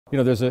You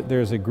know,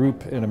 there's a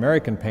group in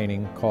American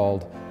painting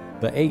called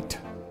the Eight.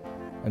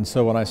 And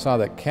so when I saw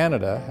that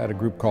Canada had a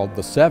group called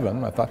the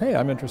Seven, I thought, hey,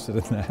 I'm interested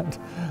in that.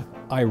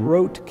 I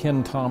wrote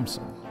Ken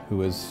Thompson,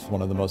 who is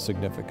one of the most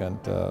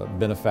significant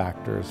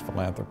benefactors,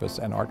 philanthropists,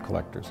 and art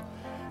collectors.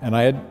 And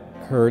I had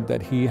heard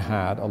that he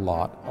had a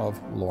lot of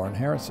Lawren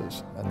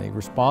Harris's. And he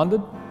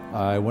responded.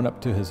 I went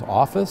up to his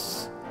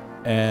office,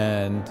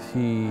 and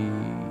he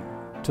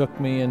took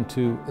me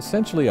into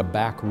essentially a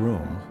back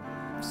room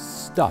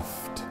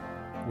stuffed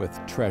with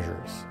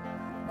treasures.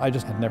 I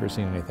just had never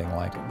seen anything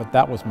like it, but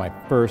that was my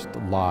first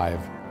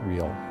live,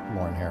 real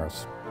Lawren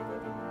Harris.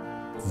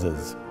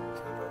 Zzz.